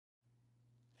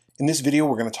In this video,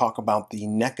 we're going to talk about the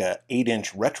NECA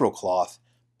 8-inch retro cloth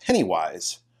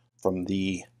Pennywise from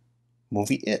the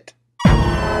movie It.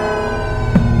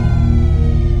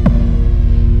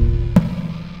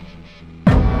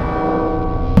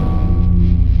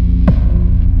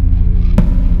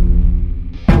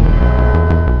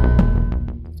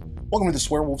 Welcome to the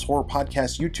Swearwolves Horror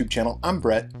Podcast YouTube channel. I'm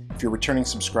Brett. If you're a returning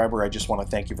subscriber, I just want to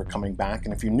thank you for coming back.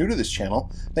 And if you're new to this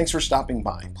channel, thanks for stopping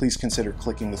by. Please consider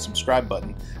clicking the subscribe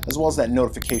button, as well as that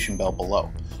notification bell below.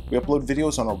 We upload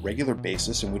videos on a regular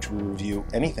basis in which we review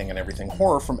anything and everything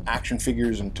horror, from action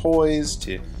figures and toys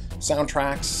to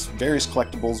soundtracks, various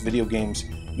collectibles, video games,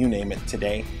 you name it.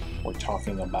 Today, we're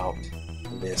talking about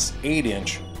this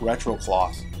 8-inch retro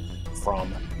cloth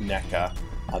from NECA.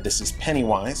 This is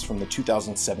Pennywise from the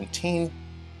 2017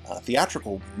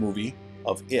 theatrical movie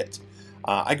of It.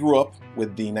 I grew up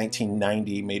with the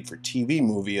 1990 made-for-TV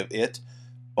movie of It,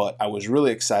 but I was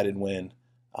really excited when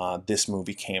this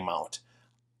movie came out.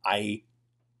 I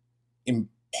am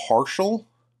partial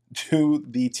to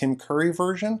the Tim Curry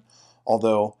version,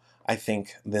 although I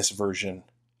think this version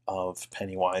of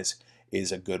Pennywise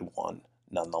is a good one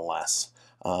nonetheless.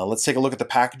 Let's take a look at the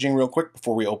packaging real quick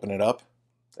before we open it up.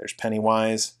 There's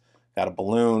Pennywise, got a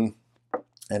balloon,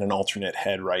 and an alternate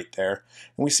head right there.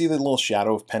 And we see the little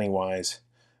shadow of Pennywise.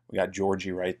 We got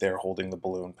Georgie right there holding the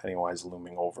balloon, Pennywise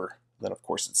looming over. Then, of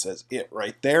course, it says It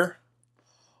right there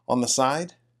on the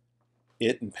side.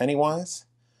 It and Pennywise.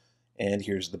 And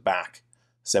here's the back.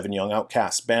 7 young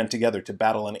outcasts band together to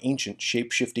battle an ancient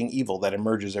shape-shifting evil that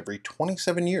emerges every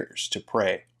 27 years to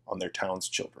prey on their town's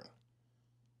children.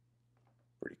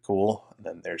 Pretty cool. And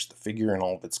then there's the figure in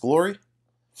all of its glory.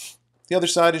 The other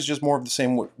side is just more of the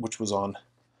same, which was on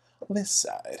this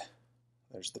side.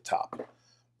 There's the top.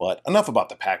 But enough about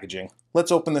the packaging.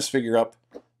 Let's open this figure up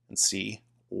and see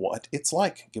what it's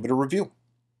like. Give it a review.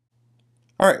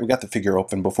 All right, we got the figure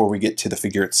open. Before we get to the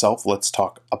figure itself, let's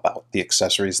talk about the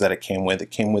accessories that it came with.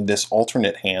 It came with this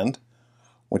alternate hand,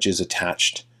 which is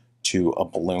attached to a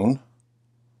balloon.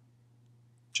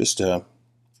 Just a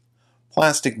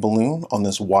plastic balloon on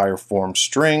this wire form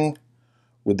string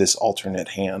with this alternate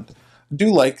hand. I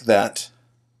do like that.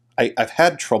 I've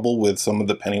had trouble with some of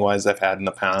the Pennywise I've had in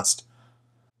the past,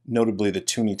 notably the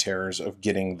Toonie Terrors, of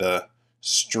getting the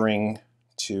string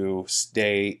to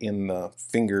stay in the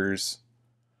fingers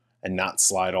and not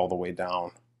slide all the way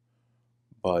down.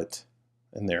 But,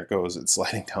 and there it goes, it's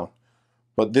sliding down.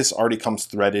 But this already comes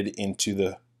threaded into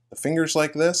the fingers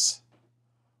like this,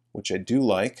 which I do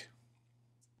like.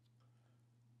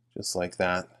 Just like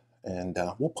that. And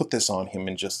we'll put this on him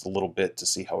in just a little bit to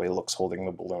see how he looks holding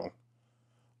the balloon.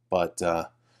 But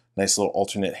nice little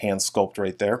alternate hand sculpt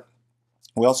right there.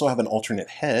 We also have an alternate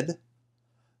head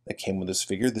that came with this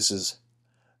figure. This is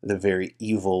the very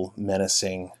evil,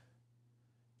 menacing. You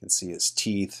can see his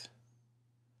teeth.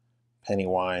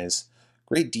 Pennywise.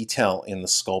 Great detail in the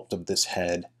sculpt of this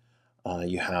head.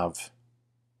 You have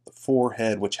the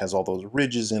forehead, which has all those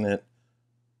ridges in it.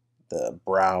 The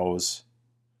brows,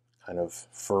 kind of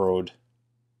furrowed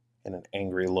in an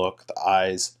angry look. The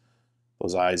eyes,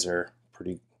 those eyes are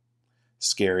pretty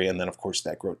scary. And then, of course,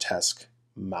 that grotesque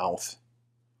mouth.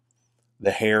 The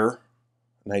hair,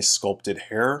 nice sculpted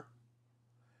hair.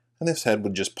 And this head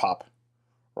would just pop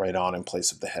right on in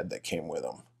place of the head that came with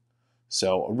him.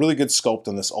 So a really good sculpt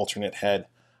on this alternate head.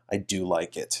 I do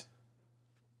like it.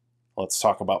 Let's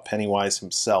talk about Pennywise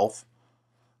himself.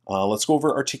 Let's go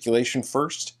over articulation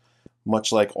first.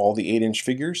 Much like all the 8-inch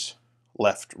figures,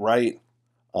 left, right,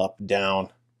 up, down,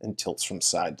 and tilts from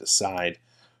side to side.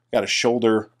 Got a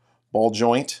shoulder ball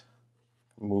joint.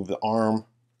 Move the arm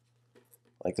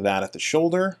like that at the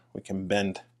shoulder. We can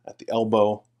bend at the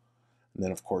elbow. And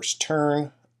then, of course,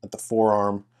 turn at the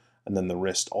forearm. And then the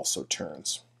wrist also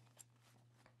turns.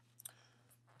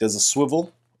 Does a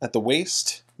swivel at the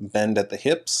waist, bend at the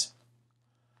hips.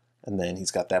 And then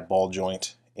he's got that ball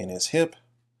joint in his hip.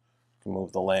 You can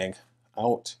move the leg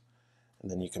out,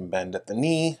 and then you can bend at the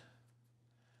knee,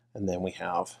 and then we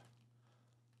have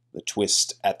the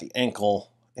twist at the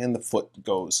ankle, and the foot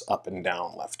goes up and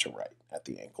down left to right at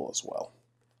the ankle as well.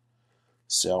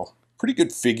 So pretty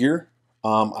good figure.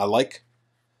 I like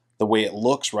the way it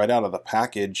looks right out of the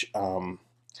package.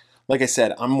 Like I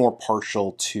said, I'm more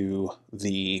partial to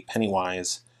the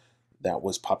Pennywise that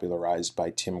was popularized by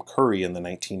Tim Curry in the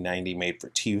 1990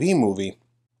 made-for-TV movie,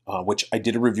 which I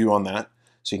did a review on that.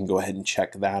 So you can go ahead and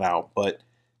check that out. But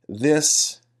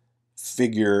this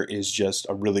figure is just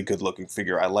a really good looking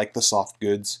figure. I like the soft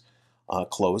goods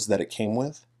clothes that it came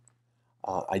with.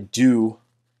 I do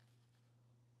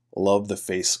love the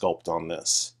face sculpt on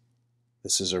this.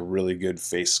 This is a really good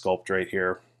face sculpt right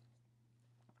here.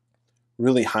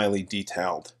 Really highly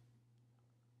detailed.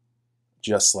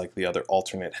 Just like the other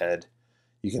alternate head,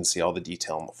 you can see all the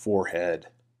detail on the forehead,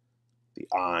 the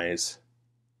eyes,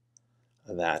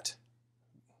 that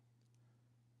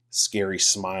scary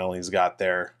smile he's got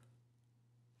there.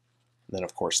 And then,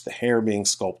 of course, the hair being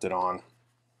sculpted on.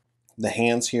 The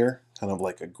hands here, kind of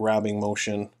like a grabbing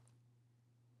motion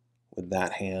with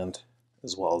that hand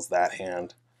as well as that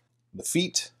hand. The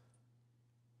feet,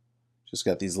 just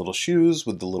got these little shoes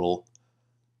with the little,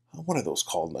 what are those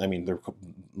called? I mean, they're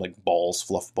like balls,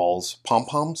 fluff balls,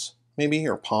 pom-poms maybe,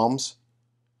 or palms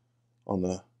on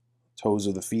the toes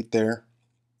of the feet there.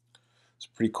 It's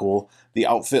pretty cool. The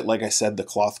outfit, like I said, the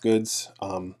cloth goods,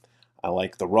 I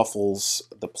like the ruffles,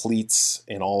 the pleats,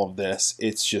 and all of this.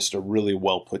 It's just a really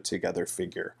well put together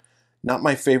figure. Not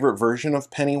my favorite version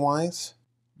of Pennywise,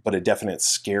 but a definite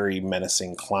scary,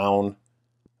 menacing clown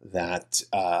that,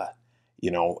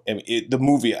 the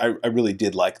movie, I really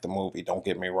did like the movie, don't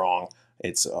get me wrong.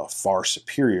 It's far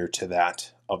superior to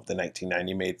that of the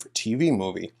 1990 made-for-TV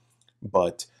movie,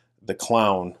 but the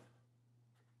clown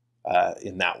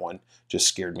in that one just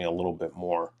scared me a little bit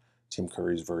more, Tim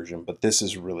Curry's version, but this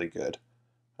is really good.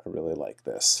 I really like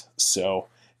this. So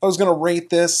if I was going to rate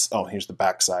this, oh, here's the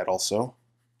back side also.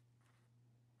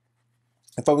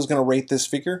 If I was going to rate this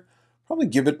figure, probably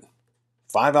give it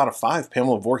 5 out of 5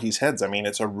 Pamela Voorhees heads. I mean,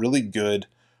 it's a really good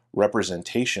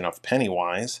representation of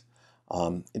Pennywise.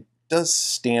 It does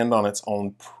stand on its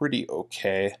own pretty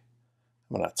okay.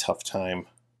 I'm having a tough time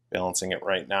balancing it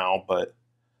right now, but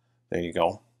there you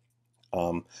go.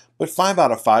 But 5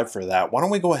 out of 5 for that. Why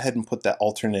don't we go ahead and put that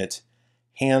alternate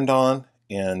hand on,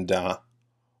 and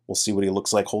we'll see what he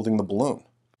looks like holding the balloon.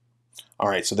 All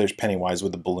right, so there's Pennywise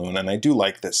with the balloon, and I do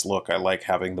like this look. I like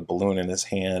having the balloon in his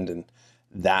hand and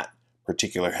that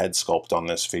particular head sculpt on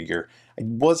this figure. I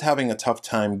was having a tough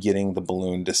time getting the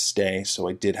balloon to stay, so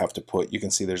I did have to put, you can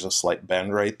see there's a slight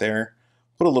bend right there.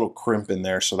 Put a little crimp in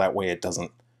there so that way it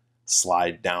doesn't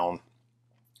slide down.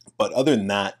 But other than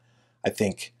that, I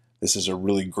think this is a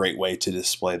really great way to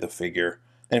display the figure.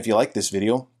 And if you like this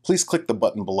video, please click the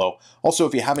button below. Also,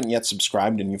 if you haven't yet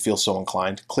subscribed and you feel so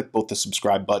inclined, click both the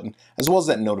subscribe button as well as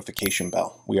that notification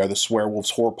bell. We are the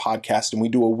Swearwolves Horror Podcast, and we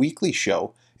do a weekly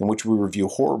show in which we review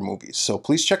horror movies. So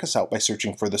please check us out by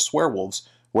searching for the Swearwolves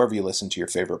wherever you listen to your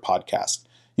favorite podcast.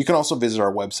 You can also visit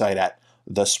our website at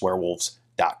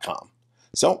theswearwolves.com.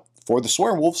 So, for the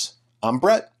Swearwolves, I'm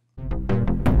Brett.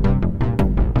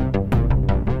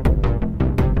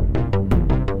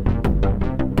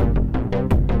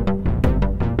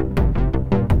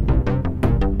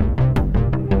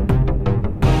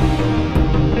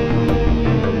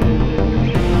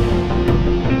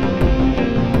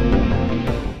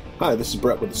 Hi, this is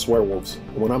Brett with the Swearwolves.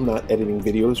 When I'm not editing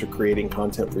videos or creating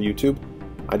content for YouTube,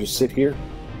 I just sit here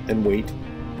and wait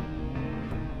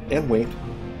and wait.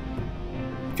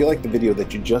 If you like the video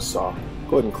that you just saw,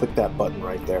 go ahead and click that button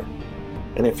right there.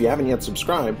 And if you haven't yet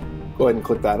subscribed, go ahead and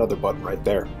click that other button right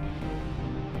there.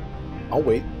 I'll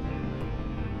wait.